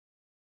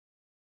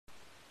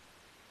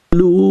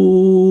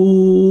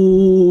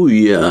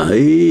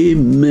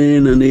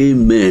Amen and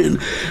amen.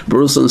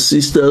 Brothers and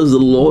sisters, the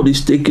Lord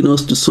is taking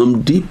us to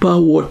some deeper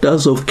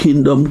waters of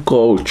kingdom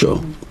culture.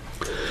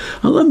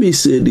 And let me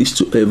say this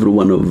to every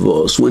one of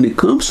us. When it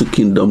comes to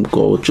kingdom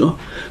culture,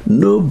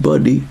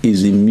 nobody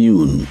is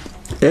immune.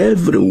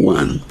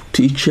 Everyone,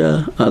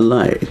 teacher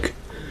alike,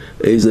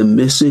 is a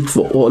message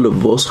for all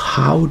of us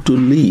how to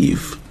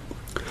live.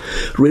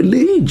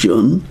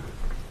 Religion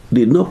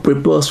did not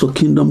prepare us for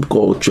kingdom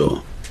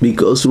culture,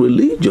 because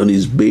religion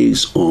is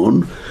based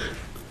on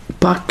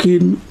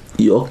parking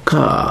your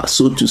car,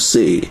 so to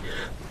say,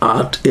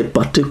 at a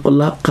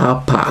particular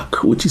car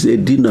park, which is a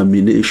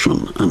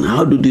denomination. And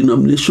how do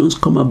denominations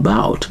come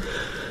about?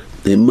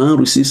 A man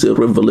receives a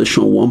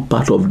revelation, one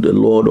part of the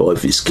Lord or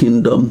of his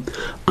kingdom,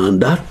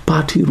 and that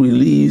part he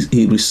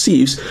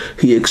receives,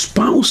 he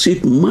expounds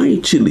it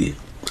mightily,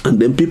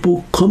 and then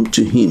people come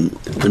to him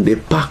and they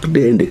park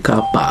there in the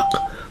car park.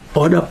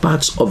 Other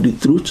parts of the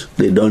truth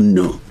they don't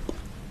know,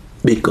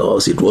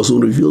 because it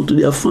wasn't revealed to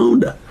their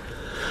founder.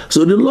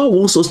 So the Lord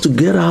wants us to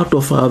get out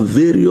of our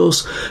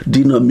various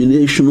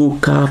denominational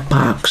car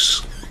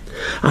parks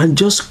and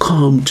just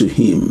come to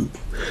him,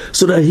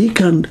 so that he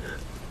can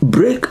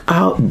break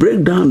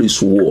down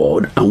his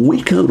word, and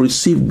we can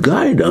receive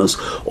guidance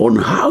on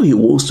how he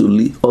wants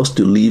us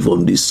to live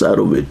on this side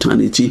of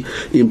eternity,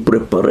 in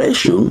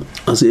preparation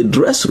as a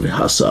dress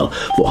rehearsal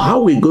for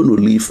how we're going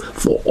to live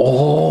for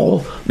all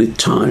the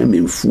time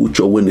in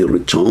future when he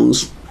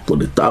returns for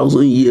the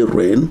 1,000-year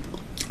reign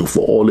and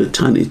for all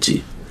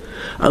eternity.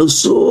 And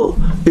so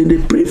in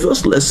the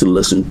previous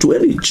lesson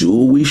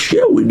 22, we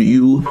share with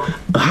you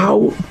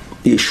how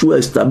Yeshua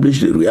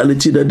established the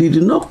reality that he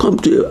did not come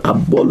to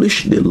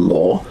abolish the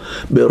law,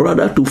 but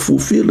rather to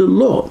fulfill the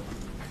law.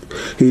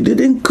 He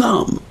didn't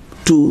come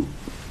to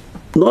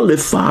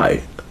nullify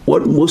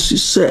what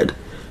Moses said.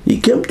 He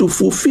came to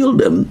fulfill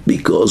them,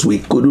 because we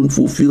couldn't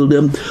fulfill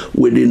them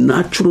with the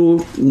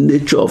natural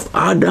nature of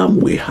Adam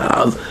we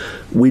have.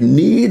 We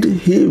need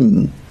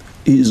him,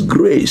 his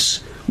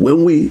grace.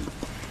 When we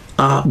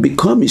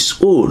become his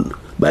own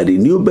by the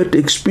new birth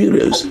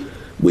experience,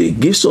 where it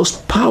gives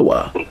us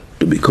power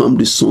to become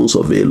the sons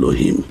of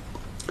Elohim.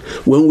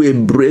 When we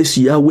embrace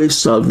Yahweh's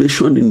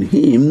salvation in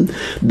him,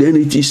 then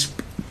it is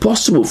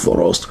possible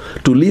for us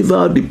to live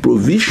out the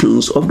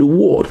provisions of the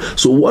word.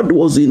 So what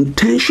was the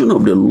intention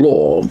of the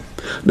law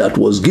that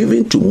was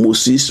given to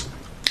Moses,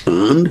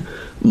 and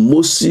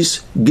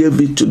Moses gave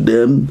it to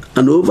them,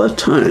 and over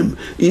time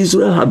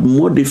Israel had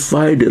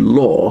modified the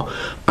law,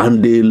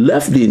 and they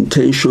left the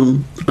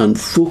intention and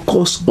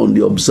focused on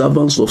the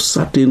observance of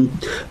certain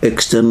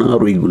external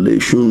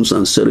regulations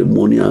and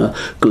ceremonial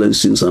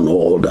cleansings and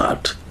all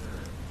that.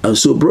 And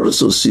so,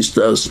 brothers and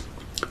sisters,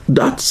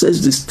 that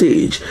sets the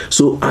stage.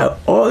 So I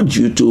urge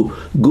you to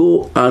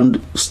go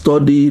and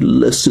study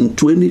lesson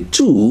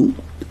 22,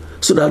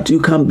 so that you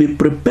can be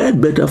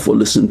prepared better for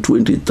lesson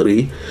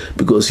 23,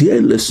 because here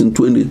in lesson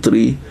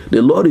 23,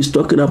 the Lord is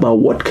talking about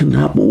what can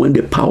happen when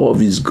the power of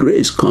his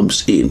grace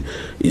comes in.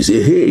 He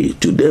said, hey,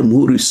 to them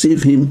who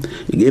receive him,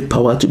 he gave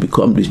power to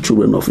become the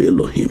children of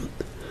Elohim.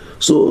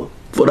 So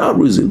for that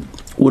reason,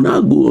 we'll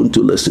now go on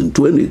to lesson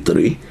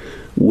 23,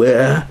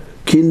 where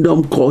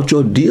kingdom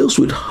culture deals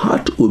with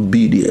heart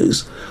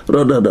obedience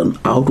rather than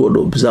outward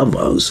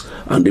observance,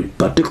 and the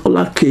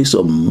particular case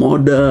of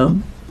murder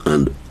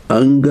and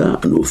anger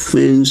and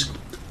offense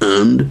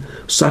and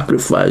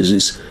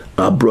sacrifices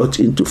are brought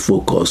into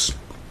focus.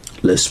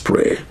 Let's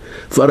pray.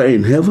 Father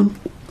in heaven,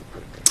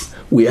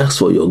 we ask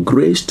for your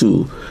grace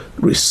to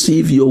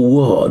receive your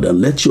word, and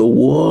let your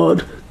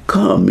word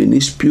come in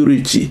its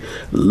purity.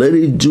 Let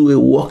it do a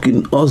work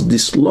in us,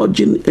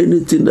 dislodging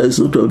anything that is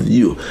not of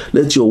you.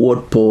 Let your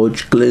word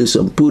purge, cleanse,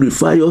 and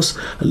purify us,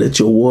 and let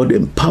your word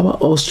empower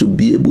us to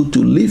be able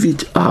to live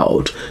it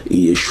out. In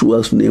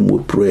Yeshua's name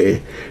we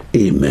pray.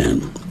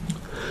 Amen.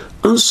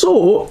 And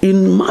so,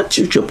 in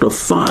Matthew chapter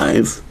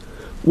 5,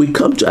 we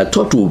come to, I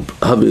thought we'd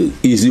have an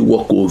easy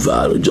walkover.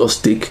 I'll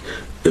just take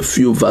a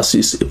few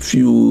verses, a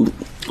few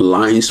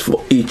lines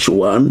for each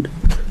one,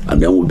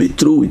 and then we'll be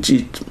through with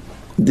it.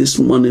 This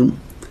morning,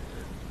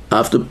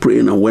 after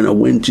praying, and when I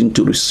went in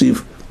to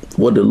receive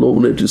what the Lord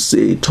wanted to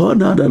say, it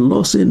turned out that the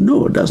Lord said,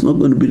 no, that's not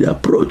going to be the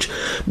approach,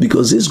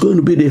 because it's going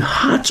to be the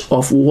heart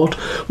of what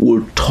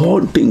will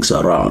turn things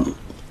around.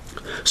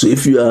 So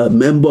if you are a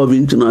member of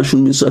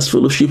International Ministers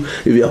Fellowship,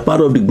 if you are part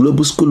of the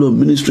Global School of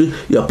Ministry,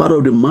 you are part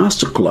of the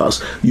Master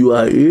Class, you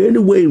are in any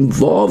way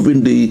involved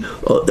in the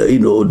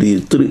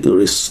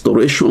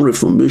Restoration,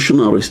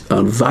 Reformation, and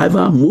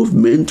Revival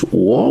movement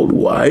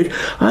worldwide,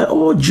 I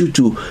urge you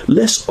to,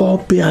 let's all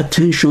pay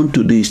attention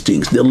to these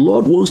things. The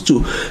Lord wants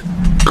to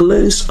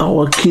cleanse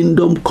our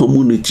kingdom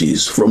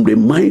communities from the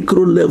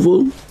micro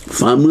level,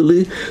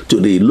 family, to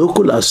the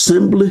local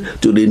assembly,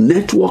 to the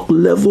network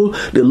level.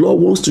 The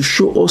Lord wants to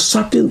show us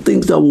certain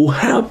things that will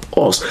help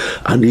us,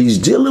 and he's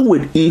dealing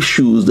with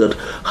issues that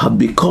have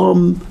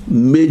become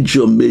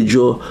major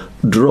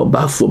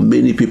drawback for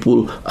many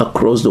people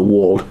across the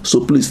world.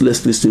 So please,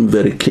 let's listen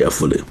very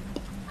carefully.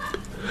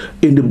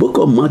 In the book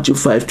of Matthew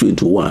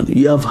 5:21,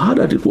 ye have heard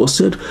that it was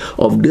said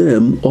of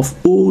them of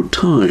old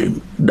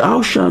time,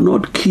 thou shalt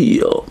not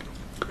kill.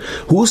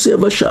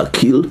 Whosoever shall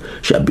kill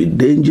shall be in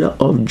danger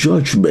of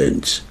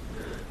judgment.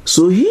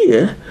 So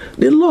here,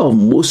 the law of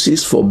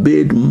Moses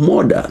forbade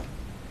murder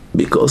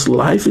because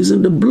life is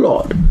in the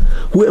blood.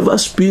 Whoever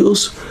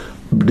spills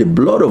the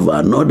blood of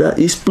another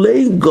is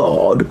playing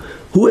God,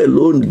 who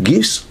alone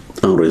gives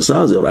and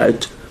reserves the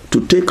right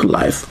to take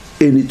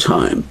life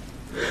anytime.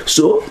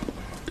 So,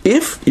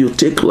 if you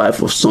take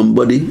life of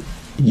somebody,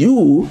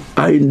 you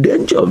are in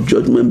danger of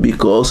judgment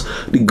because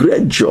the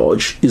great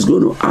judge is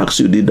going to ask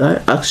you, did I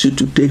ask you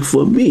to take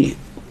for me?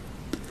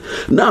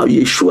 Now,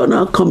 Yeshua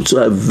now comes to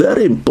a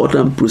very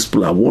important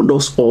principle. I want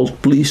us all,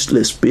 please,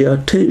 let's pay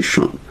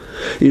attention.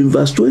 In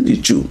verse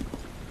 22,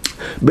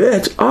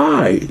 but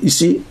I, you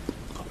see,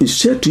 it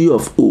said to you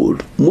of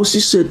old,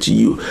 Moses said to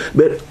you,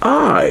 but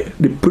I,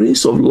 the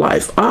Prince of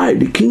Life, I,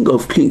 the King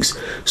of Kings,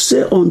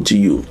 say unto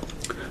you,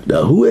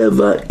 that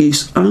whoever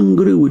is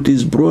angry with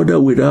his brother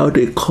without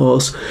a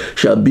cause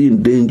shall be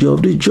in danger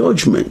of the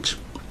judgment.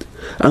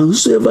 And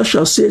whosoever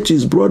shall say to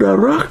his brother,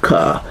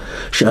 Raka,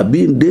 shall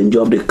be in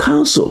danger of the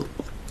council.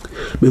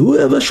 But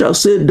whoever shall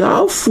say,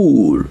 thou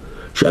fool,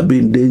 shall be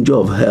in danger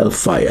of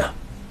hellfire.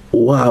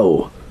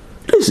 Wow,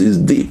 this is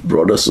deep,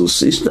 brothers and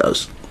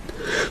sisters.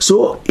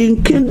 So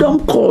in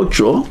kingdom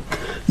culture,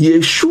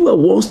 Yeshua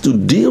wants to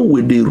deal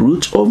with the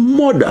root of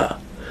murder.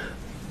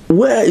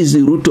 Where is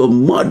the root of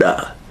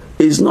murder?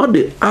 It's not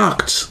the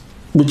act,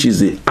 which is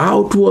the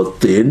outward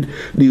thing.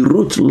 The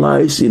root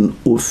lies in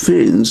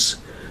offense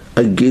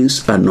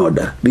against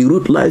another. The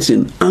root lies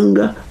in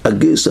anger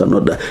against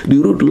another. The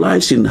root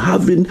lies in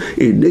having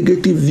a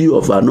negative view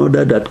of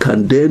another that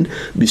can then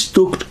be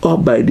stoked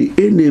up by the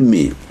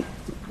enemy.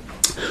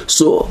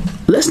 So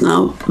let's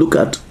now look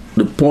at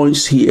the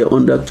points here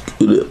under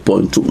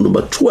point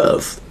number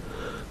 12.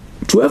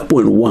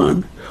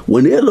 12.1.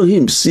 When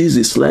Elohim sees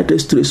the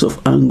slightest trace of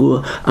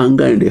anger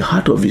in the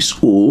heart of his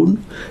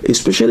own,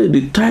 especially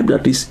the type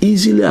that is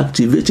easily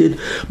activated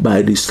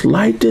by the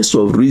slightest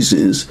of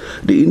reasons,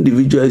 the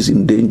individual is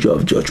in danger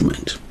of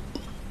judgment.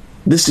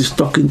 This is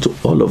talking to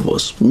all of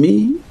us.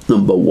 Me,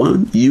 number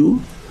one,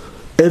 you,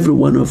 every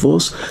one of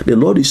us. The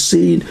Lord is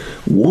saying,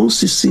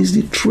 once he sees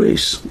the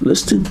trace,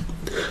 listen,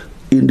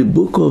 in the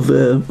book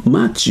of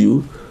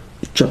Matthew,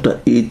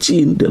 chapter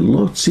 18, the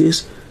Lord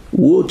says,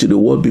 woe to the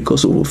world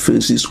because of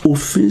offenses.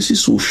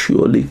 Offenses will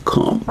surely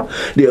come.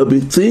 There will be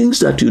things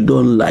that you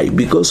don't like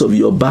because of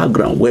your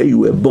background, where you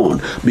were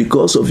born,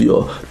 because of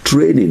your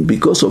training,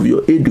 because of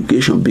your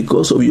education,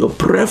 because of your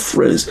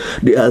preference.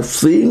 There are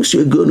things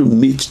you're going to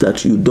meet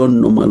that you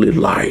don't normally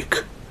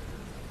like.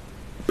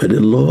 But the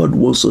Lord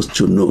wants us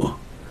to know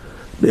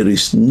there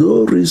is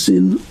no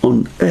reason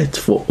on earth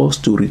for us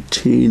to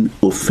retain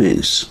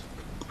offense.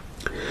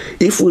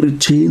 If we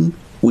retain,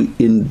 we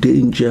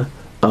endanger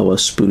our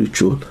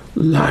spiritual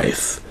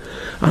life.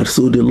 And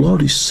so the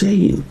Lord is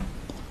saying,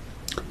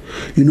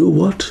 you know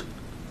what?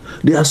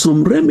 There are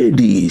some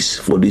remedies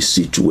for this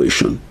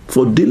situation,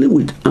 for dealing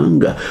with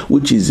anger,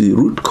 which is the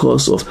root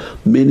cause of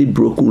many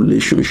broken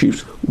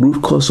relationships,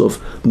 root cause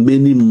of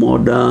many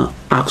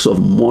acts of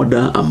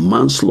murder and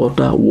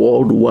manslaughter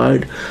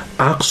worldwide,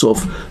 acts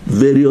of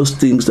various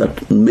things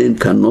that men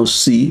cannot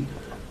see.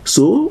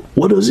 So,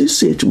 what does he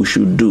say we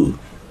should do?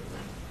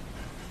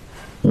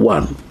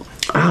 1.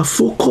 Our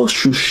focus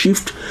should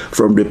shift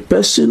from the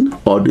person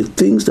or the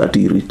things that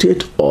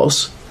irritate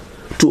us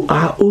to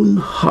our own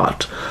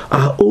heart,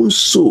 our own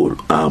soul,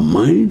 our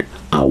mind,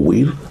 our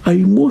will, our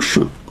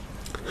emotion.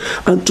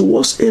 And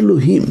towards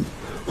Elohim,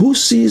 who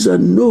sees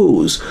and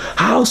knows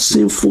how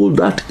sinful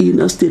that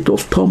inner state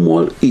of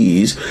turmoil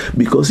is,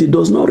 because it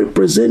does not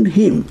represent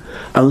him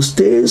and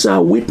stays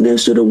our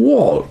witness to the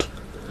world.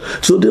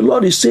 So the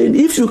Lord is saying,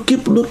 if you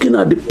keep looking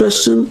at the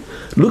person,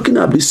 looking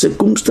at the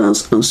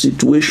circumstance and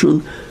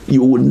situation,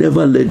 you will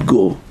never let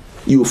go.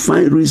 You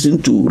find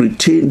reason to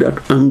retain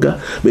that anger.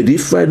 But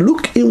if I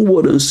look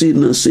inward and see it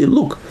and say,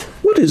 look,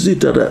 what is it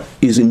that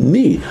is in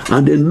me?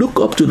 And then look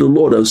up to the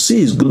Lord and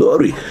see his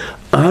glory.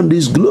 And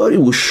his glory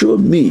will show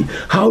me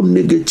how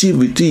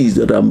negative it is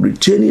that I'm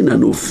retaining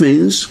an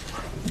offense.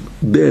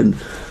 Then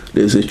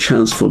there's a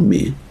chance for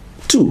me.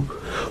 2.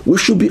 We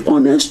should be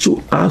honest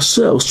to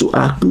ourselves to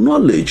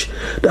acknowledge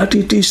that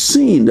it is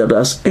sin that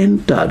has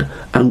entered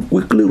and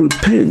quickly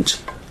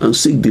repent and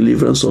seek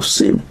deliverance of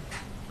sin.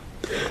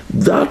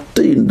 That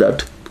thing,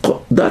 that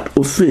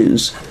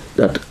offense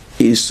that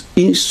is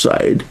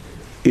inside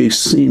is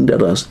sin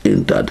that has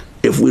entered.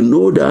 If we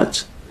know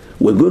that,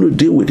 we're going to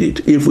deal with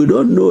it. If we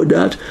don't know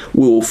that,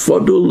 we'll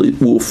fondle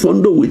it, we'll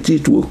fondle with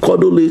it, we'll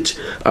cuddle it,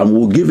 and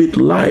we'll give it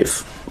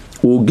life.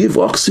 We'll give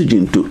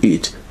oxygen to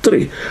it.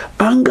 3.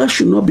 Anger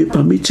should not be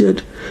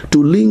permitted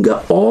to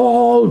linger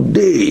all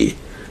day,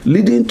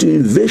 leading to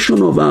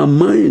invasion of our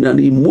mind and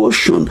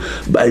emotion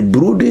by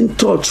brooding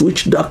thoughts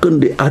which darken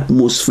the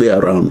atmosphere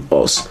around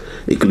us.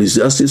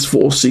 Ecclesiastes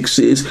 4:6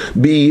 says,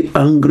 be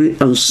angry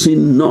and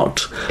sin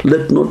not.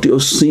 Let not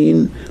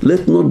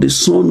the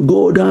sun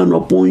go down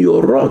upon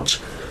your wrath.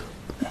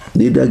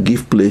 neither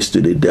give place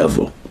to the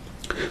devil.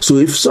 So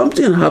if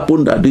something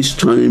happened at this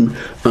time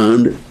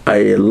and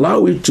I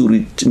allow it to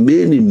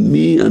remain in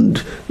me and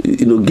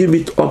give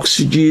it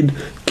oxygen,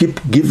 keep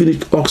giving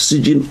it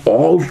oxygen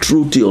all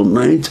through till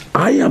night,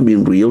 I am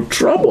in real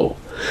trouble.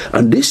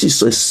 And this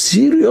is a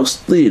serious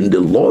thing.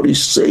 The Lord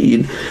is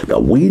saying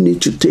that we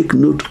need to take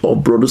note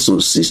of, brothers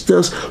and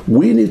sisters.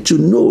 We need to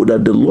know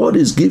that the Lord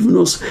is giving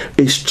us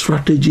a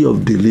strategy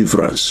of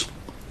deliverance,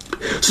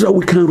 so that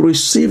we can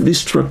receive this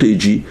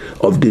strategy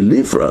of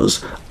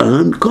deliverance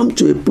and come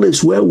to a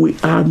place where we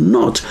are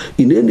not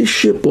in any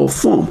shape or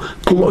form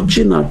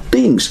clutching at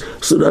things,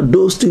 so that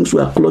those things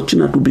we are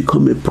clutching at will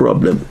become a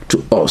problem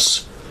to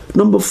us.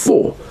 Number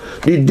 4,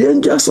 the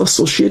dangers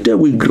associated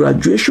with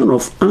graduation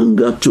of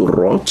anger to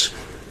wrath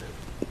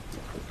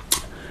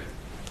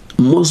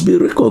must be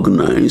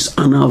recognized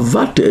and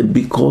averted,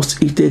 because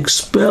it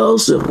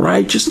expels the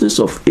righteousness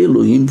of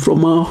Elohim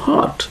from our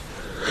heart.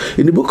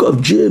 In the book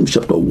of James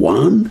chapter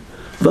 1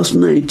 verse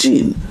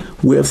 19,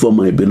 wherefore,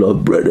 my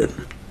beloved brethren,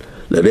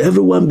 let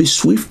everyone be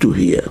swift to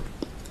hear,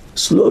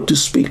 slow to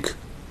speak,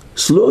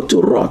 slow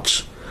to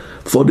wrath,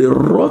 for the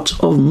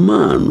wrath of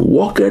man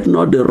worketh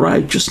not the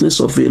righteousness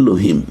of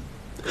Elohim.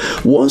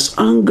 Once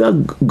anger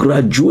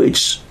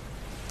graduates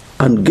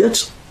and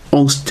gets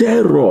on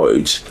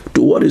steroids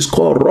to what is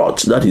called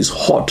wrath, that is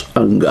hot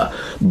anger,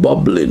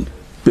 bubbling,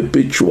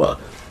 perpetual,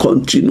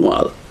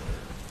 continual,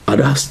 at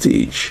that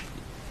stage,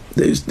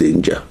 there is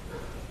danger.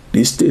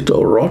 This state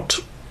of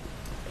wrath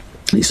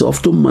is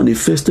often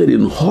manifested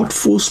in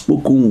hurtful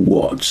spoken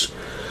words.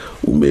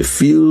 We may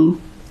feel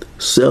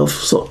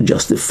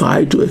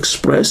self-justified to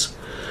express,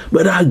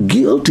 but are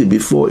guilty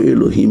before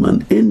Elohim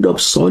and end up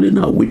soiling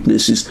our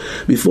witnesses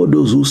before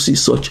those who see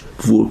such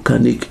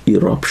volcanic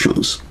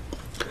eruptions.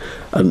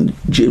 And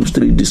James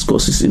 3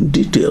 discusses in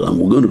detail, and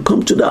we're going to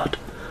come to that.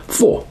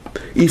 4,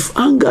 if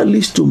anger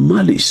leads to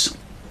malice,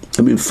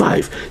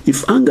 5,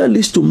 if anger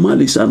leads to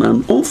malice and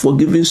an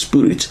unforgiving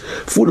spirit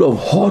full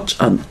of hurt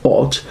and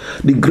hurt,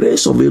 the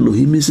grace of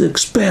Elohim is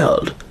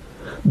expelled.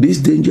 This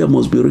danger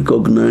must be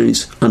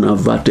recognized and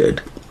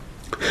averted.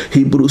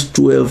 Hebrews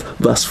 12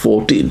 verse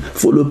 14,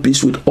 follow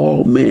peace with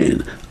all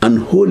men and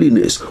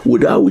holiness,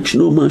 without which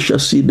no man shall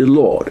see the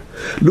Lord,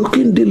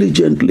 looking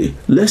diligently,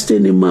 lest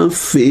any man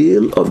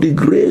fail of the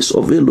grace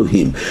of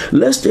Elohim,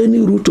 lest any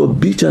root of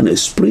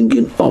bitterness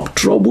springing up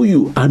trouble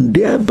you, and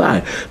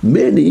thereby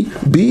many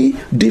be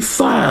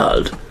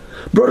defiled.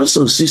 Brothers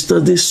and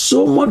sisters, there's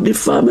so much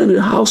defilement in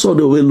the house of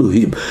the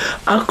Elohim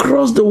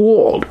across the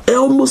world.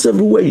 Almost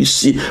everywhere you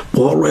see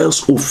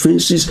quarrels,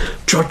 offenses,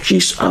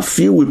 churches are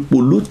filled with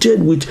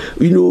polluted with,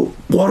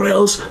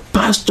 quarrels.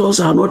 Pastors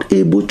are not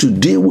able to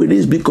deal with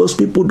this because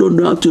people don't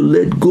know how to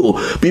let go.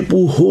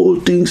 People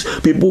hold things,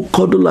 people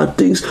cuddle at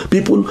things,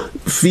 people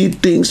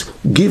feed things,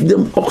 give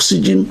them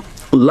oxygen,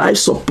 life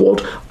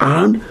support,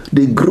 and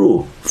they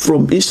grow.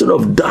 From instead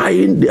of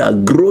dying, they are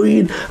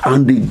growing,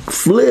 and the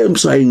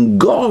flames are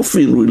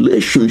engulfing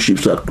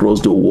relationships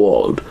across the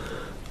world.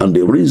 And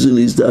the reason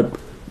is that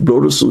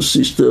brothers and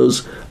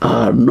sisters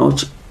are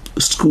not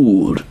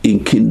schooled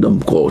in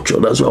kingdom culture.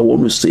 That's why I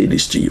want to say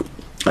this to you.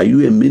 Are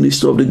you a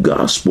minister of the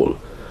gospel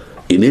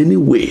in any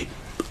way?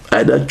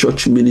 Either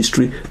church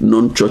ministry,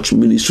 non-church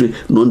ministry,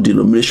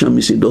 non-denominational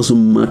ministry, it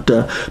doesn't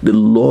matter. The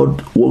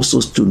Lord wants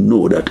us to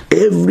know that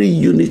every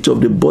unit of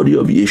the body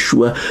of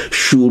Yeshua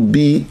should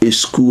be a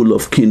school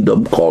of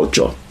kingdom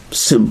culture.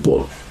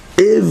 Simple.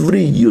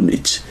 Every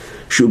unit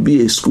should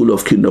be a school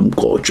of kingdom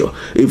culture.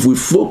 If we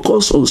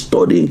focus on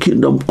studying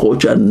kingdom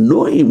culture and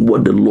knowing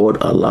what the Lord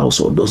allows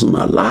or doesn't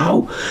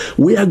allow,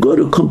 we are going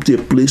to come to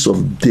a place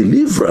of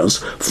deliverance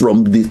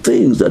from the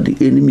things that the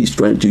enemy is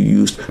trying to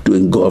use to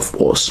engulf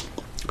us.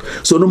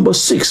 So number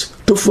 6,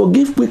 to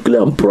forgive quickly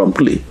and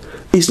promptly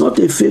is not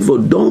a favor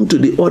done to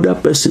the other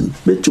person,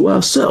 but to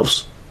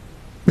ourselves.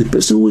 The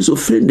person who is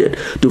offended,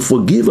 to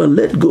forgive and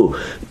let go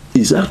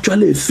is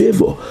actually a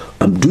favor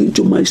I'm doing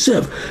to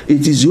myself.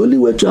 It is the only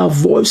way to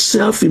avoid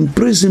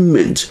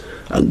self-imprisonment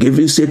and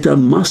giving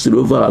Satan mastery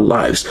over our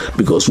lives,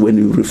 because when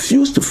you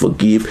refuse to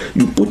forgive,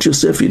 you put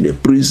yourself in a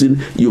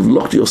prison, you've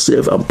locked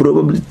yourself and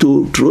probably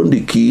thrown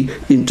the key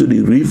into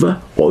the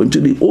river or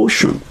into the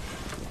ocean.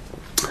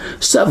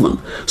 7.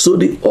 So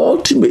the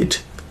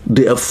ultimate,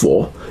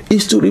 therefore,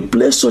 is to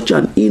replace such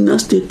an inner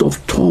state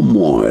of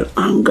turmoil.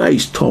 Anger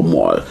is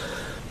turmoil.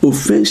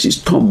 Offense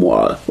is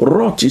turmoil.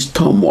 Wrath is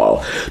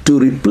turmoil. To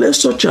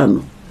replace such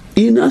an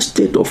inner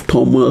state of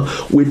turmoil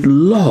with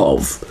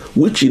love,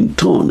 which in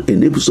turn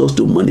enables us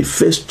to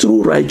manifest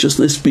true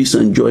righteousness, peace,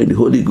 and joy in the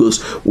Holy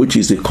Ghost, which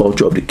is the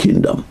culture of the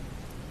kingdom.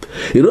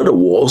 In other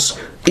words,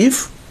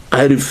 if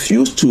I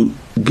refuse to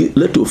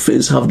let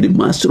offense have the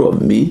master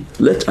of me,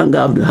 let anger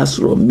have the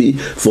master of me,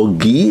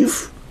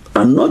 forgive,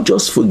 and not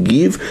just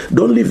forgive,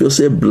 don't leave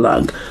yourself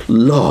blank,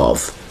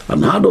 love.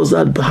 And how does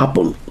that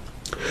happen?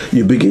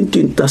 You begin to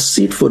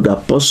intercede for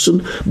that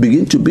person,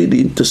 begin to be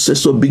the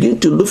intercessor, begin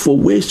to look for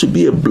ways to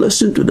be a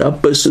blessing to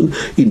that person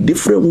in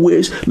different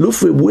ways. Look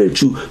for a way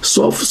to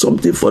solve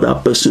something for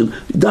that person.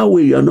 That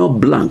way you are not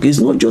blank. It's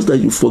not just that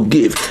you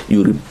forgive.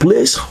 You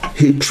replace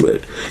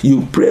hatred.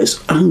 You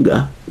replace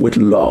anger with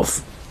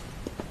love.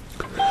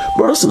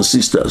 Brothers and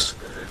sisters,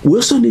 we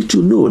also need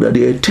to know that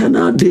there are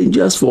eternal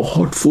dangers for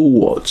hurtful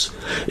words.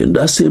 In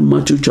that same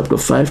Matthew chapter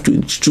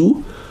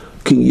 5:22,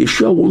 King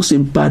Yeshua wants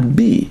in part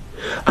B,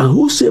 and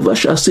whosoever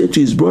shall say to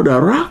his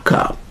brother,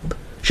 Raka,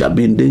 shall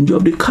be in danger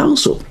of the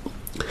council.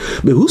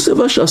 But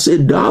whosoever shall say,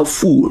 thou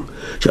fool,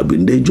 shall be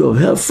in danger of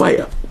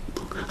hellfire.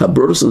 Our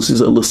brothers and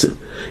sisters, listen,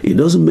 it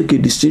doesn't make a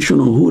distinction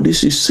on who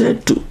this is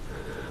said to,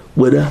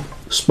 whether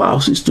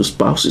spouses to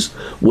spouses,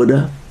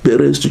 whether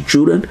parents to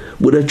children,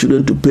 whether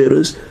children to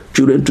parents,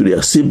 children to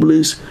their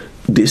siblings.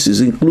 This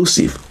is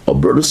inclusive, or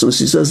brothers and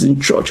sisters in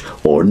church,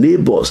 or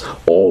neighbors,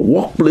 or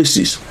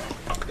workplaces.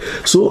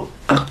 So,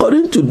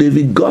 according to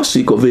David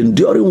Guzik of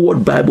Enduring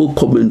Word Bible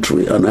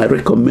Commentary, and I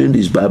recommend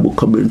his Bible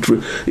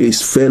commentary,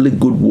 it's fairly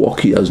good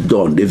work he has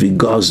done, David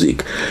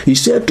Guzik. He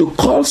said to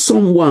call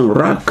someone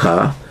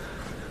Raka,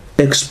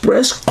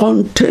 express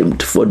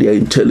contempt for their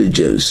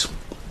intelligence.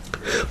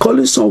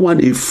 Calling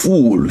someone a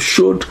fool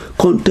showed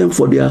contempt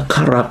for their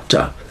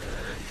character.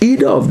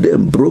 Either of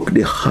them broke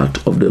the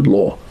heart of the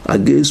law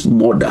against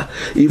murder,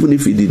 even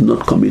if he did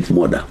not commit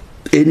murder.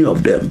 Any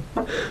of them.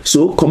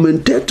 So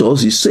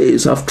commentators, he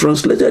says, have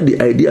translated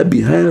the idea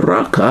behind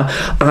Raka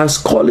as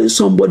calling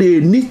somebody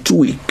a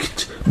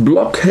nitwit,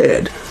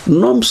 blockhead,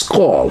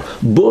 numbskull,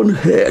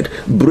 bonehead,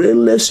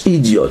 brainless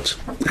idiot.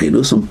 I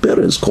know some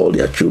parents call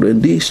their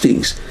children these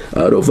things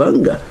out of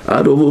anger,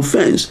 out of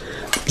offense.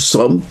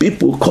 Some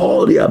people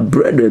call their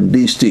brethren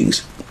these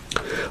things.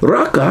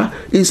 Raka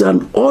is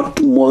an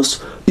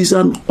almost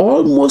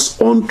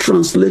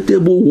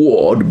untranslatable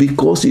word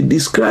because it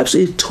describes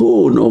a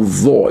tone of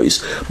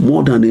voice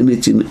more than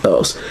anything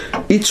else.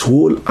 Its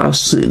whole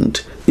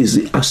accent is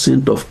the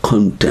accent of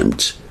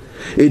contempt.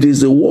 It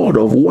is the word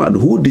of one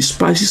who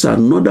despises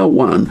another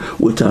one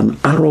with an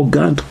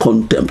arrogant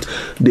contempt.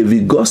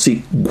 David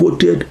Guzik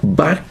quoted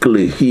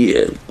Barclay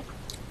here.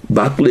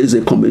 Barclay is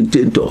a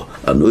commentator,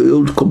 an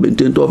old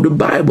commentator of the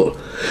Bible.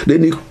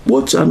 Then he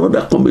quotes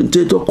another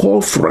commentator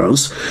called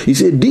France. He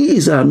said,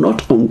 these are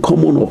not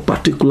uncommon or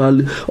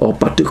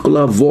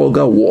particular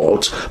vulgar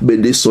words,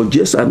 but they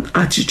suggest an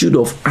attitude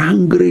of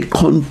angry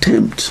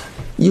contempt.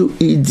 You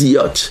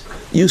idiot,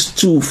 you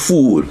stupid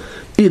fool.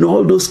 In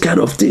all those kind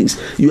of things,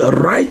 you are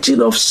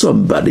writing off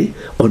somebody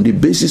on the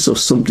basis of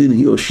something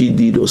he or she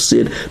did or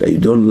said that you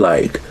don't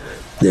like.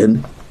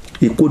 Then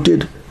he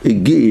quoted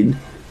again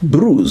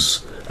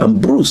Bruce. And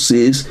Bruce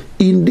says,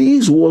 in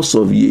these words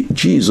of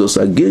Jesus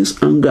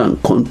against anger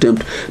and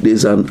contempt, there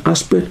is an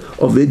aspect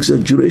of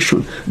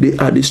exaggeration. They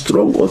are the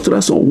strong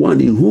utterance of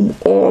one in whom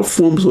all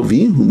forms of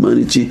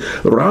inhumanity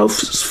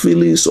rouse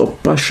feelings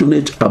of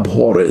passionate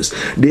abhorrence.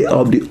 They are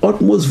of the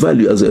utmost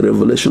value as a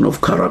revelation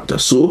of character.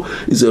 So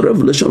it's a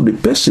revelation of the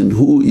person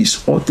who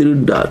is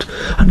uttering that.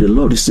 And the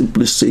Lord is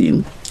simply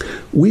saying,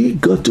 we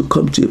got to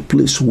come to a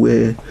place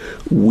where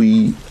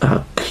we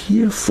are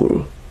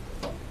careful.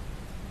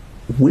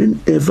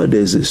 Whenever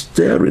there's a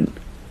stirring,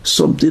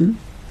 something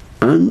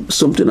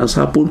has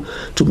happened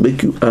to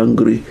make you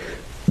angry,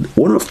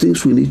 one of the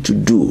things we need to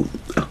do,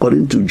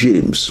 according to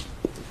James,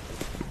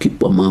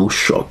 keep our mouth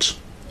shut.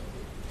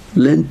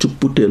 Learn to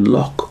put a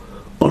lock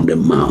on the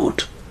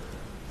mouth.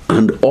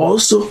 And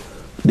also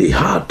the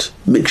heart,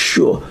 make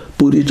sure,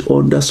 put it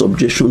under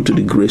subjection to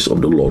the grace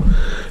of the Lord.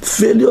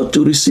 Failure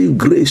to receive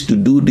grace to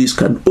do this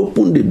can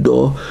open the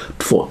door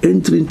for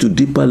entering to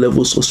deeper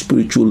levels of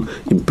spiritual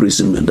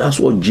imprisonment. That's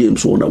what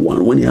James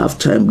 1:1. When you have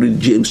time, read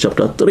James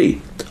chapter 3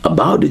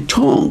 about the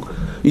tongue.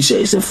 He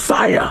says it's a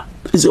fire.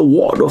 It's a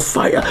word of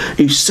fire.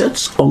 It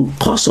sets on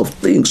course of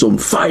things on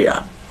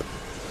fire.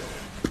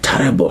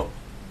 Terrible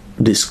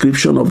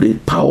description of the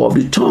power of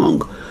the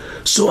tongue.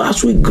 So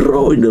as we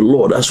grow in the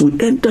Lord, as we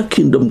enter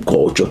kingdom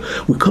culture,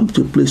 we come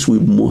to a place we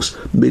must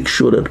make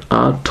sure that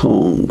our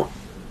tongue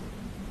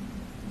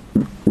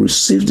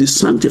receives the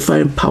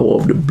sanctifying power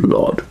of the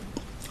blood,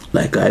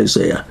 like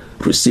Isaiah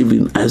received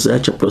in Isaiah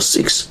chapter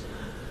 6,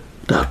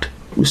 that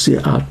we say,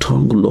 our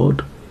tongue,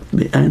 Lord,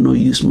 may I not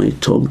use my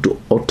tongue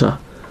to utter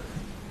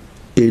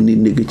any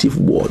negative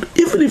word.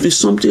 Even if it's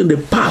something in the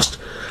past,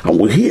 and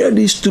we hear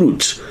these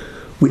truths,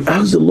 we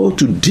ask the Lord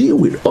to deal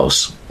with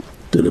us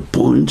to the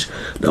point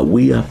that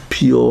we are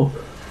pure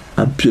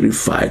and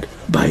purified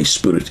by His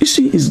Spirit. You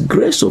see, it's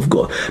grace of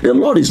God. The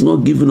Lord is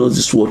not giving us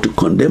this word to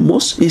condemn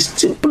us. He's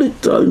simply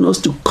telling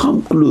us to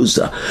come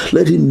closer.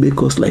 Let Him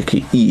make us like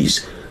He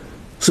is,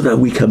 so that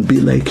we can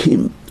be like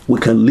Him. We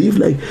can live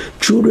like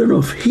children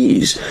of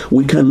His.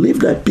 We can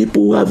live like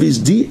people who have His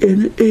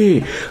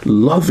DNA,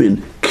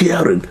 loving,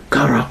 caring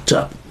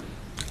character.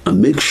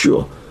 And make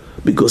sure,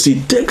 because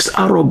it takes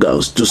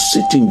arrogance to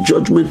sit in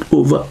judgment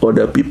over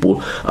other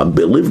people and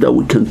believe that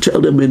we can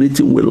tell them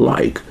anything we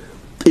like.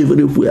 Even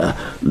if we are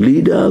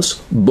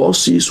leaders,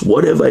 bosses,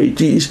 whatever it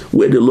is,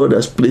 where the Lord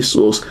has placed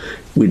us,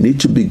 we need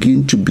to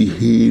begin to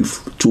behave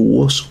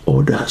towards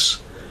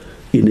others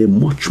in a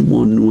much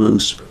more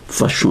nuanced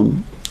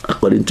fashion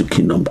according to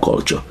kingdom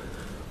culture.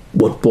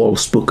 What Paul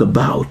spoke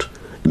about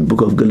in the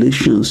book of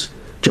Galatians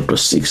chapter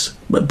 6,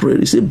 my brother,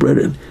 he said,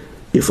 brethren,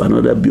 if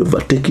another be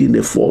overtaken in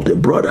a fault, a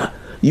brother,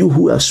 you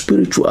who are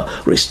spiritual,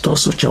 restore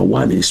such a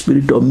one in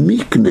spirit of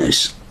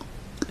meekness.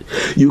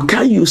 You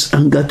can't use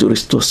anger to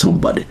restore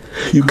somebody.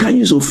 You can't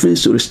use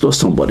offense to restore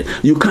somebody.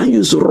 You can't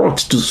use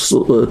wrath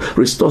to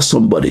restore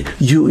somebody.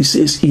 It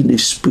says, in a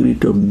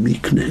spirit of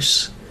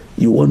meekness.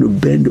 You want to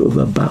bend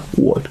over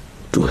backward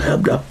to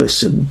help that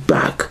person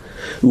back.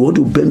 You want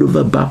to bend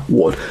over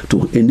backward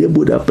to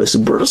enable that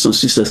person. Brothers and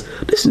sisters,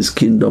 this is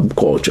kingdom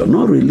culture,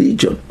 not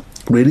religion.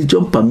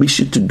 Religion permits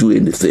you to do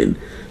anything.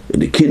 In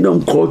the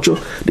kingdom culture,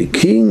 the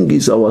king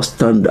is our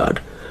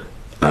standard,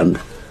 and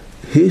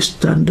his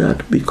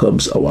standard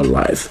becomes our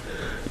life.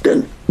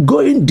 Then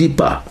going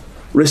deeper,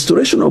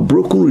 restoration of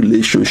broken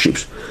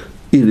relationships.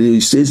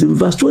 It says in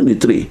verse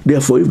 23,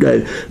 therefore,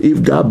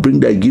 if thou bring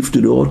thy gift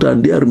to the altar,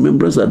 and there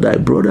remembrance that thy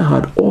brother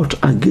had aught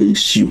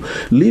against you,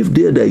 leave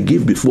there thy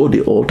gift before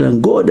the altar,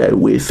 and go thy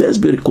way.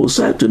 First be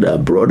reconciled to thy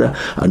brother,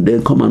 and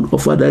then come and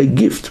offer thy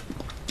gift.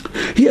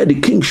 Here the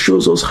king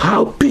shows us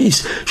how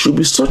peace should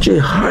be such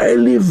a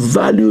highly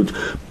valued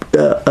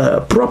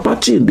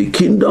property in the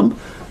kingdom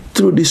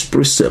through this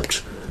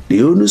precept.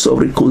 The onus of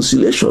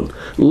reconciliation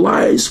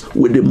lies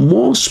with the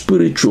more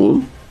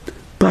spiritual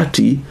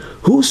party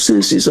whose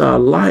senses are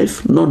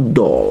alive, not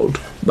dulled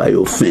by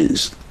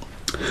offense.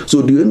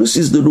 So the onus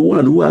is the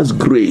one who has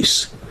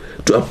grace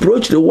to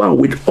approach the one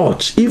with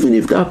aught, even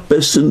if that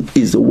person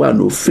is the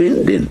one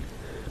offending.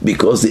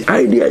 Because the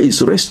idea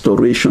is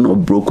restoration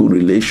of broken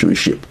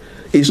relationship.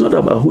 It's not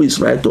about who is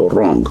right or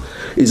wrong.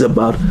 It's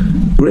about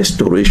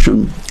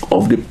restoration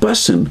of the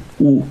person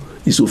who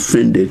is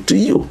offended to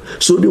you.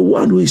 So the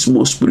one who is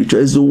more spiritual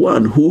is the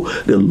one who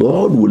the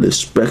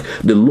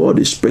Lord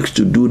expects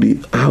to do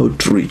the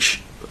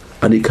outreach.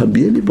 And it can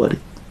be anybody.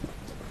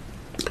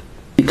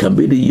 It can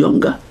be the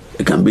younger,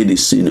 it can be the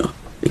senior.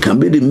 It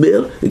can be the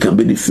male, it can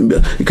be the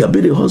female, it can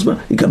be the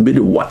husband, it can be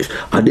the wife.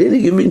 At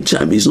any given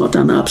time, it's not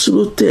an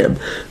absolute term.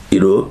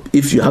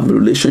 If you have a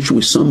relationship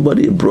with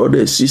somebody, a brother,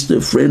 a sister,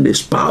 a friend, a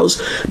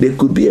spouse, there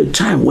could be a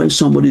time when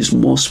somebody is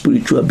more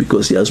spiritual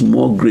because he has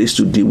more grace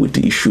to deal with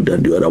the issue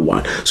than the other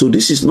one. So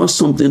this is not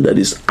something that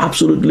is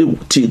absolutely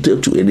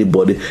tilted to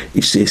anybody.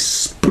 It's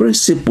a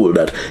principle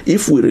that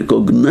if we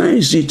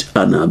recognize it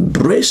and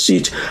embrace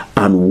it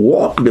and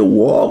walk the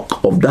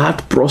walk of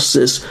that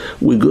process,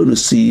 we're going to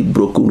see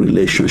broken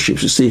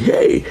relationships. You say,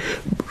 hey,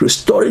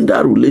 restoring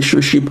that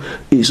relationship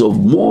is of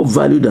more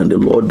value than the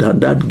Lord,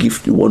 than that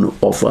gift you want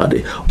to offer at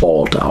the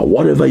altar,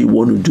 whatever you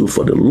want to do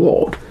for the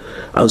Lord.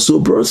 And so,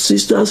 brothers and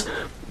sisters,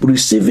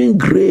 receiving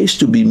grace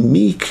to be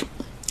meek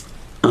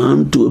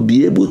and to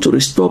be able to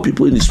restore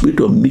people in the spirit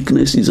of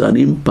meekness is an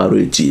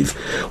imperative.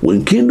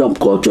 When kingdom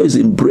culture is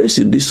embraced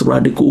in this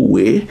radical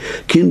way,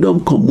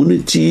 kingdom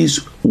communities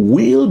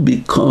will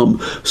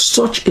become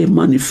such a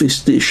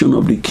manifestation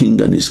of the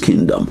king and his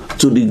kingdom,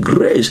 to the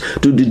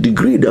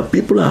degree that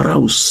people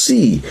around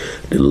see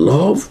the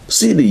love,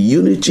 see the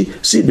unity,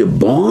 see the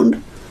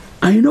bond,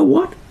 and you know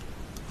what?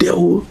 They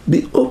will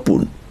be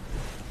open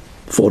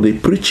for the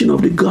preaching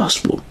of the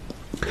gospel.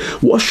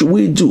 What should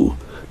we do?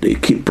 The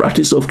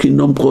practice of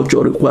kingdom culture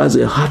requires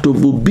a heart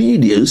of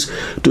obedience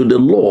to the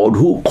Lord,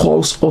 who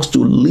calls us to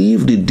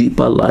live the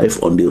deeper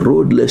life on the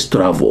road less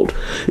traveled.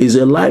 It's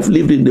a life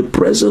lived in the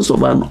presence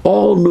of an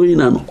all-knowing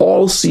and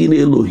all-seeing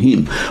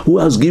Elohim, who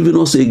has given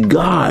us a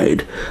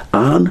guide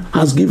and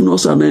has given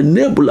us an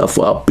enabler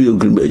for our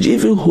pilgrimage.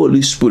 Even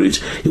Holy Spirit,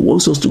 He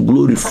wants us to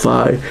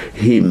glorify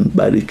Him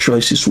by the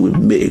choices we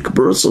make.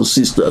 Brothers and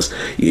sisters,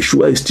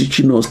 Yeshua is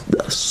teaching us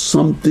that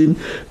something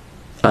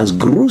as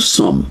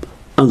gruesome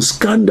and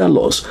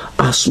scandalous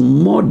as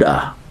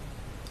murder,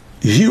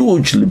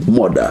 hugely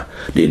murder.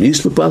 The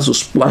newspapers will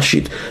splash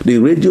it. The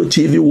radio,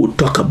 TV will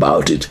talk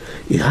about it.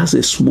 It has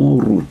a small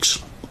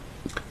root.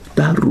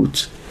 That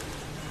root,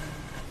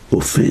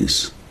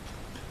 offense,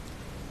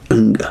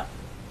 anger.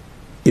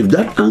 If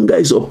that anger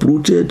is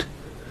uprooted,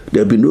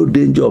 there'll be no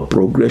danger of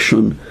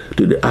progression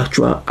to the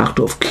actual act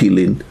of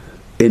killing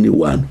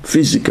anyone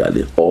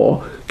physically,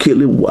 or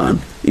killing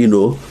one,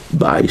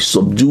 by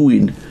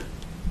subduing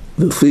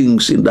the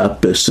things in that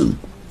person.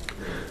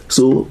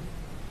 So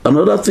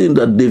another thing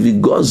that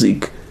David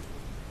Guzik,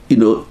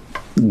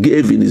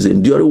 gave in his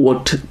Enduring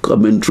Word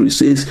commentary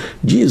says,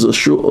 Jesus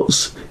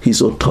shows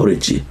his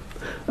authority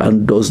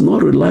and does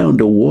not rely on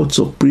the words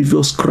of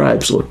previous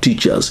scribes or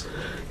teachers.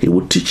 He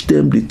will teach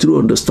them the true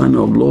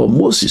understanding of the law of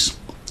Moses.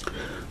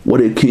 What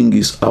a king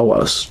is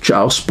ours.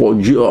 Charles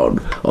Spurgeon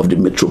of the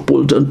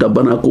Metropolitan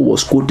Tabernacle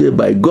was quoted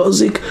by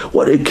Guzik.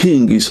 What a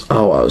king is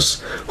ours,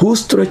 who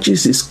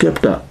stretches his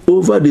scepter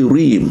over the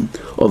rim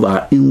of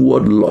our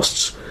inward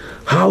lusts.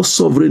 How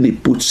sovereign he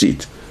puts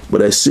it.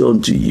 But I say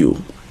unto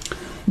you,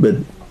 but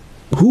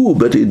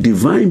a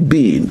divine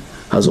being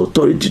has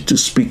authority to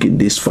speak in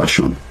this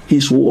fashion.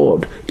 His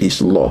word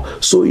is law.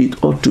 So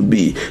it ought to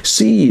be.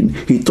 Seeing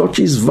he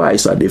touches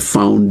vice at the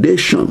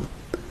foundation,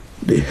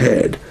 the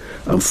head,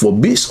 and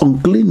forbids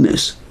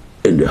uncleanness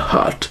in the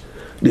heart.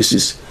 This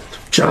is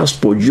Charles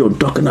Spurgeon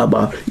talking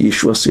about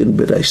Yeshua saying,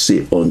 but I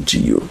say unto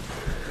you.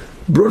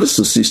 Brothers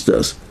and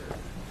sisters,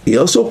 he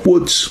also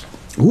quotes,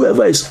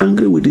 whoever is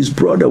angry with his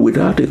brother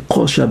without a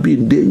cause shall be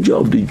in danger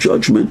of the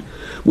judgment,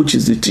 which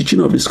is the teaching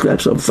of the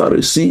scribes and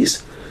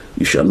Pharisees.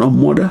 You shall not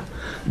murder.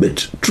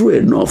 But true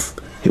enough,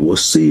 he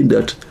was saying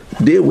that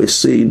they were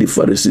saying, the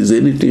Pharisees,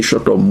 anything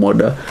short of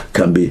murder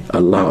can be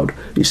allowed.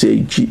 He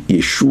said,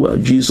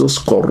 Yeshua, Jesus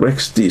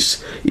corrects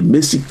this. It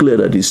makes it clear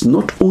that it's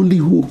not only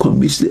who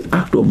commits the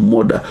act of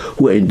murder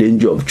who are in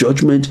danger of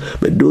judgment,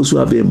 but those who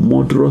have a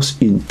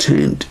murderous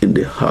intent in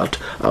the heart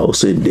are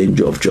also in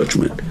danger of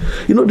judgment.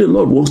 You know, the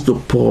Lord wants to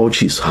purge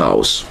his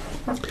house.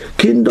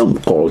 Kingdom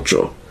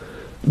culture,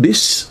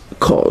 this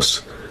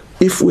cause,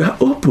 if we are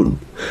open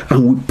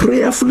and we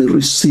prayerfully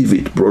receive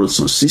it,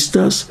 brothers and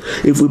sisters,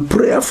 if we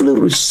prayerfully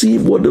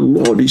receive what the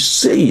Lord is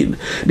saying,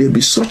 there will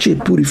be such a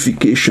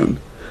purification,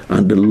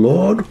 and the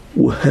Lord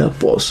will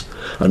help us.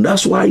 And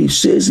that's why he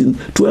says in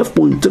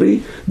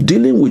 12.3,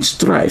 dealing with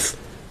strife,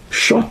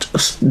 shut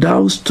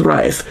down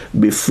strife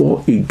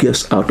before it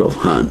gets out of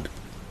hand.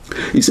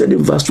 He said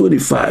in verse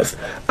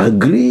 25,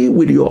 agree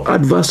with your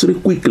adversary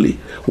quickly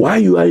while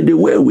you are in the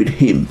way with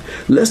him,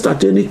 lest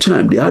at any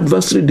time the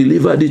adversary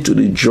deliver it to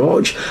the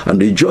judge,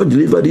 and the judge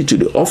deliver it to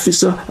the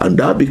officer, and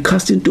thou be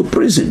cast into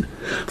prison.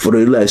 For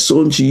it lies so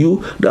unto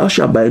you, thou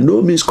shalt by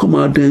no means come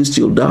out thence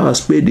till thou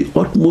hast paid the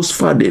utmost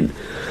farthing.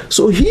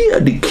 So here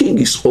the king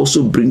is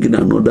also bringing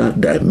another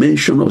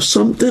dimension of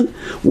something.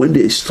 When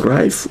there is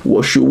strife,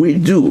 what should we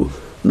do?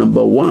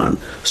 Number one,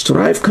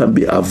 strife can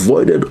be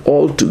avoided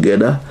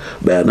altogether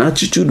by an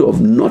attitude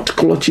of not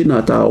clutching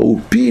at our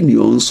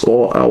opinions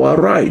or our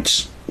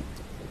rights.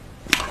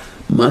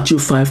 Matthew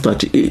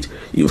 5:38,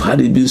 you've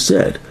had it been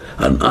said,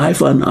 an eye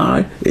for an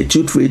eye, a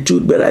tooth for a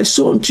tooth, but I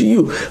say unto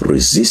you,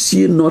 resist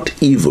ye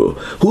not evil.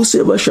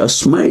 Whosoever shall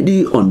smite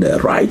thee on the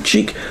right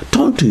cheek,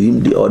 turn to him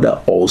the other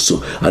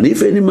also. And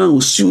if any man will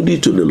sue thee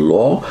to the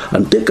law,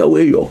 and take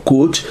away your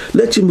coat,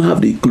 let him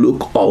have the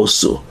cloak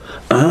also.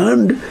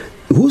 And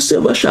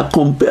whosoever shall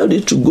compel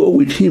thee to go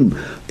with him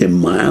a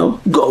mile,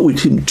 go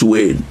with him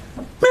twain.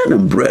 Men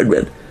and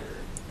brethren,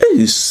 it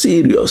is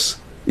serious.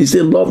 He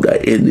said, love thy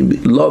enemy,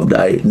 love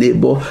thy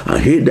neighbor,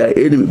 and hate thy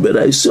enemy. But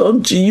I say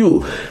unto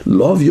you,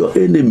 love your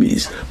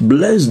enemies,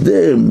 bless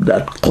them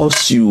that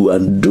curse you,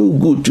 and do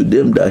good to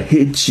them that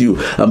hate you,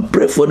 and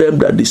pray for them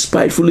that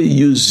despitefully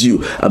use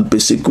you and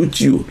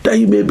persecute you, that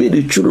you may be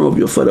the children of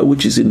your Father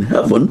which is in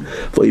heaven.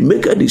 For he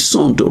maketh his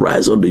sun to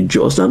rise on the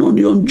just and on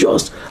the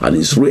unjust, and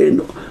his rain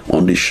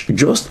on the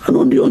just and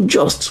on the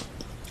unjust.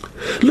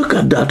 Look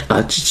at that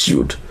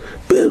attitude.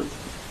 But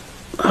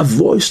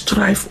avoid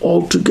strife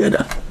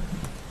altogether.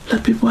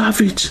 Let people have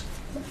it.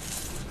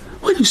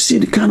 When you see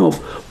the kind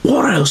of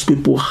quarrels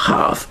people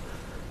have,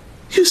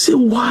 you say,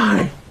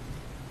 why?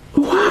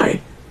 Why?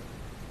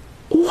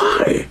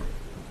 Why?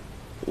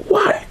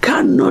 Why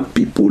cannot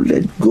people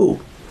let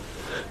go?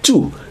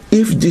 2,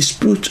 if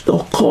dispute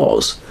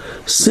occurs,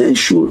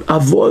 saints should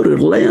avoid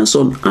reliance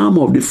on arm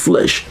of the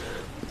flesh.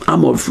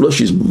 Arm of the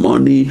flesh is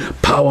money,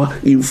 power,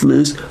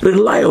 influence.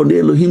 Rely on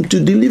Elohim to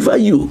deliver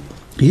you.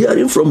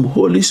 Hearing from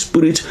Holy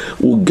Spirit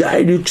will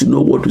guide you to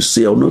know what to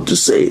say or not to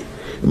say.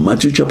 In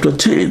Matthew chapter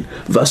 10,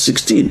 verse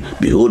 16,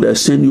 behold, I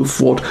send you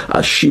forth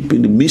as sheep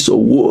in the midst of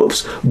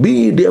wolves. Be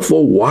ye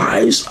therefore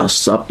wise as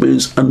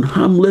serpents and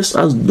harmless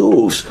as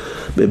doves.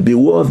 But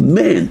beware of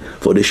men,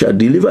 for they shall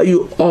deliver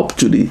you up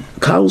to the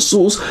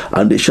councils,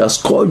 and they shall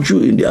scourge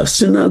you in their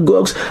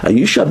synagogues, and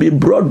you shall be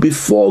brought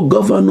before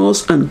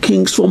governors and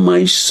kings for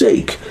my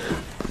sake,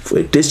 for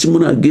a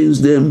testimony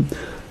against them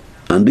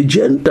and the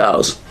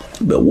Gentiles.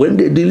 But when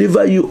they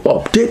deliver you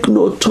up, take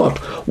no thought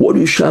what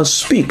you shall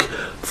speak,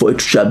 for it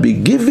shall be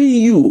given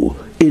you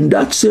in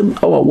that same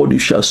hour what you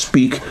shall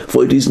speak.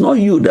 For it is not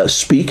you that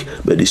speak,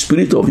 but the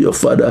Spirit of your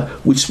Father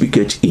which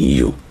speaketh in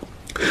you.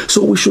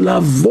 So we should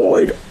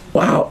avoid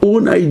our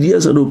own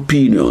ideas and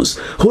opinions.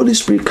 Holy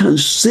Spirit can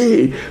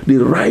say the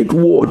right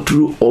word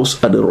through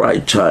us at the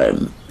right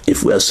time,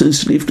 if we are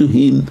sensitive to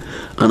him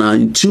and are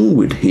in tune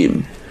with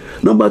him.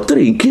 Number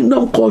 3, in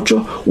kingdom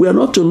culture, we are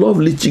not to love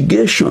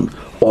litigation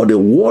or the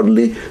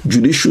worldly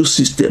judicial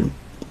system.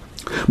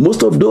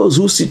 Most of those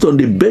who sit on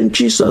the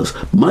benches as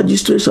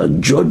magistrates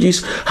and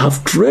judges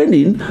have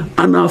training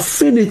and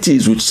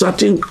affinities with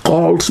certain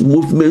cult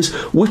movements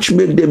which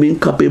make them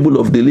incapable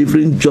of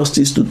delivering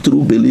justice to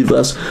true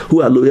believers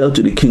who are loyal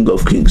to the King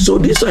of Kings. So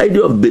this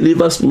idea of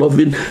believers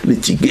loving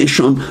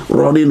litigation,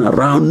 running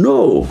around,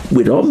 no.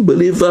 With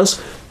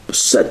unbelievers,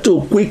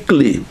 settle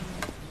quickly.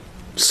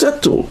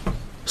 Settle.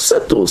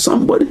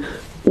 Somebody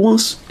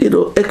wants,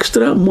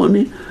 extra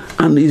money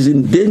and is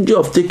in danger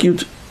of taking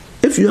it.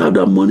 If you have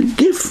that money,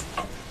 give.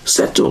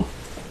 Settle.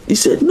 He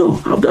said, no,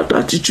 have that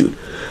attitude.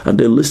 And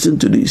then listen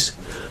to this.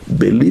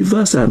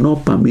 Believers are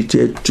not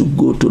permitted to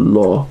go to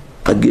law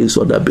against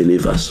other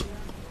believers.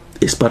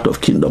 is part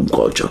of kingdom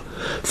culture.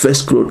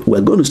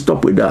 We're going to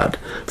stop with that.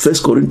 1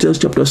 Corinthians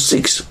chapter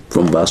 6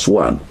 from verse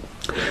 1.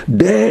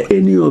 Dare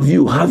any of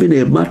you having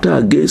a matter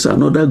against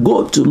another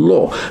go to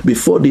law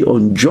before the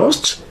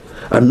unjust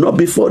and not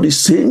before the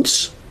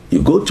saints?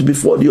 You go to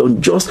before the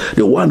unjust,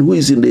 the one who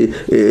is in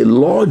a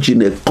lodge,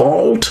 in a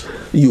cult.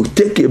 You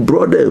take a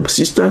brother, a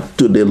sister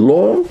to the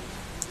law.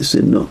 You say,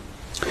 no.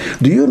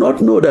 Do you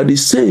not know that the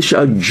saints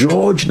shall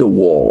judge the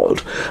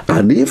world?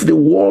 And if the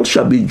world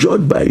shall be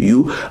judged by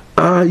you,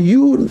 are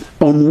you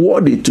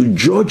unworthy to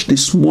judge the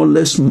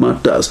smallest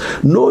matters?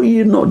 Know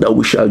ye not that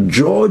we shall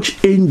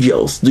judge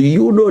angels? Do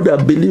you know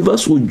that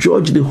believers will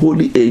judge the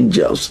holy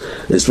angels,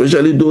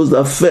 especially those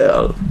that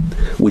fell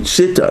with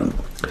Satan?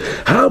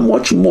 How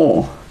much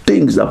more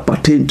things that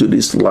pertain to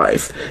this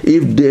life?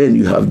 If then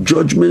you have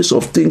judgments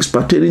of things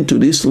pertaining to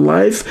this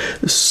life,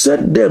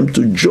 set them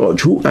to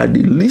judge who are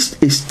the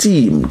least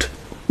esteemed,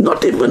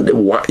 not even the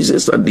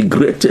wisest and the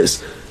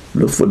greatest.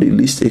 Look for the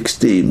least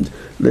esteemed.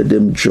 Let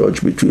them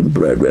judge between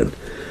brethren.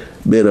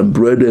 Men and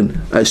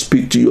brethren, I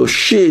speak to your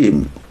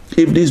shame.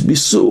 If this be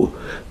so,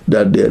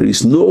 that there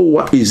is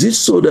is it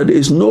so that there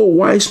is no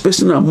wise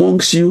person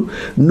amongst you?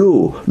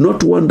 No,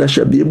 not one that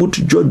shall be able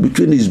to judge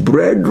between his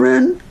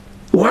brethren.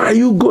 Why are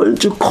you going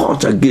to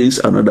court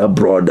against another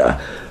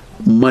brother?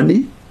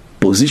 Money,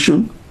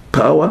 position,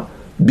 power,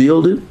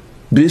 building,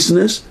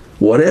 business,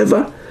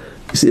 whatever.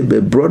 He said,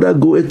 but brother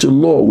goeth to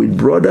law with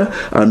brother,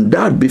 and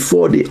that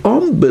before the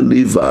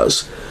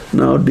unbelievers.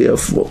 Now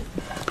therefore,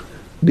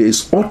 there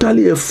is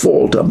utterly a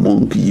fault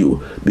among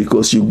you,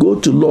 because you go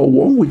to law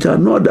one with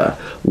another.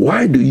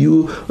 Why do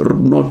you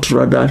not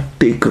rather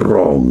take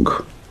wrong?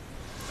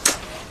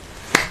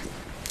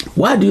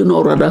 Why do you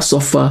not rather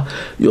suffer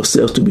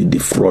yourself to be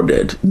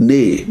defrauded?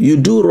 Nay, you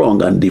do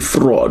wrong and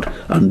defraud,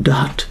 and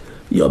that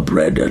your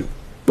brethren.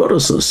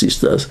 Brothers and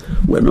sisters,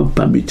 we're not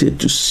permitted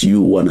to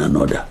sue one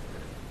another.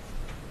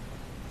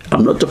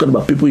 I'm not talking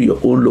about people in your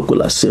own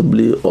local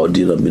assembly or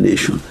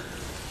denomination.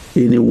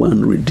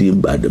 Anyone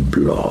redeemed by the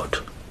blood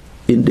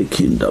in the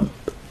kingdom.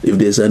 If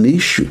there's an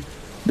issue,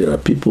 there are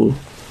people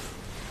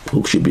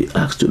who should be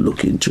asked to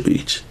look into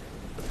it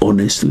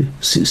honestly,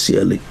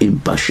 sincerely,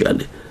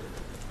 impartially.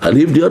 And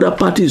if the other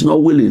party is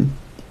not willing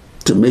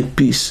to make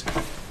peace,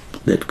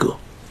 let go.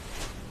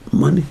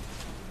 Money,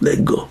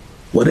 let go.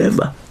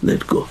 Whatever,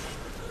 let go.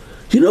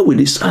 You know, with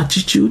this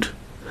attitude,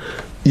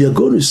 you're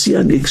going to see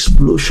an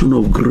explosion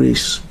of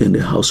grace in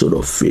the household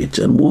of faith.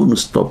 And we want to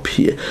stop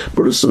here.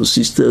 Brothers and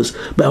sisters,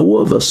 by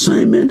way of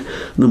assignment,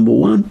 number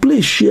one,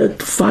 please share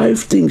 5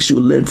 things you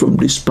learned from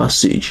this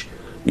passage.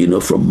 You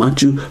know, from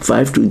Matthew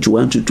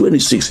 5:21 to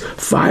 26.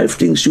 5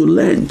 things you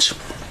learned.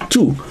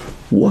 2,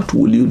 what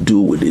will you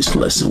do with this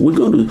lesson? We're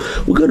going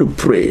to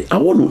pray. I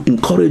want to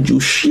encourage you,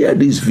 share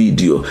this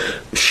video.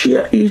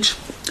 Share it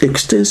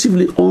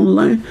extensively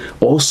online.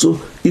 Also,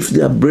 if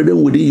there are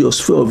brethren within your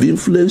sphere of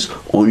influence,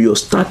 on your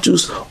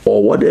status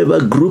or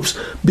whatever groups,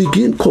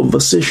 begin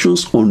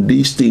conversations on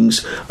these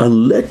things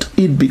and let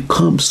it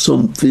become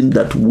something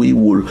that we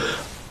will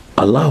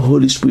allow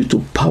Holy Spirit to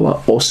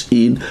power us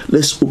in.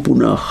 Let's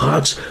open our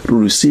hearts to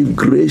receive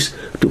grace,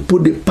 to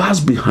put the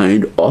past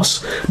behind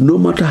us, no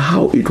matter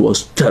how it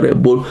was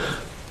terrible.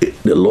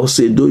 The Lord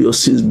said, though your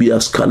sins be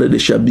as scarlet, they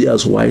shall be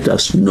as white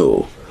as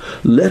snow.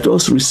 Let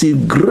us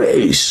receive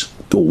grace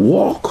to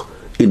walk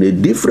in a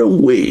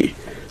different way.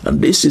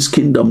 And this is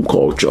Kingdom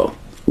Culture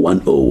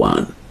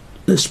 101.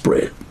 Let's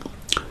pray.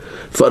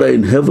 Father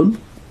in heaven,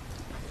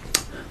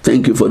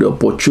 thank you for the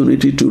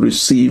opportunity to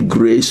receive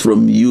grace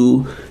from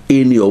you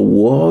in your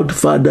word.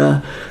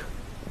 Father,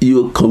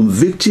 you're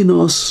convicting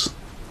us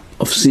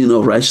of sin,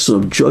 of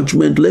righteousness, of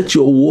judgment. Let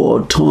your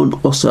word turn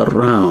us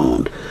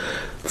around.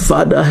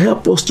 Father,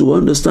 help us to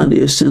understand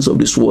the essence of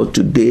this word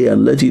today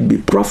and let it be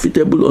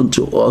profitable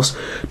unto us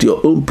to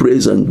your own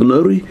praise and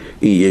glory.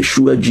 In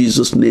Yeshua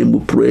Jesus' name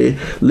we pray.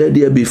 Let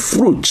there be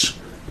fruit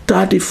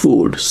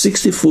 30-fold,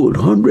 60-fold,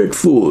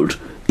 100-fold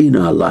in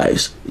our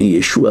lives. In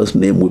Yeshua's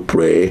name we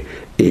pray.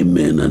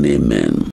 Amen and amen.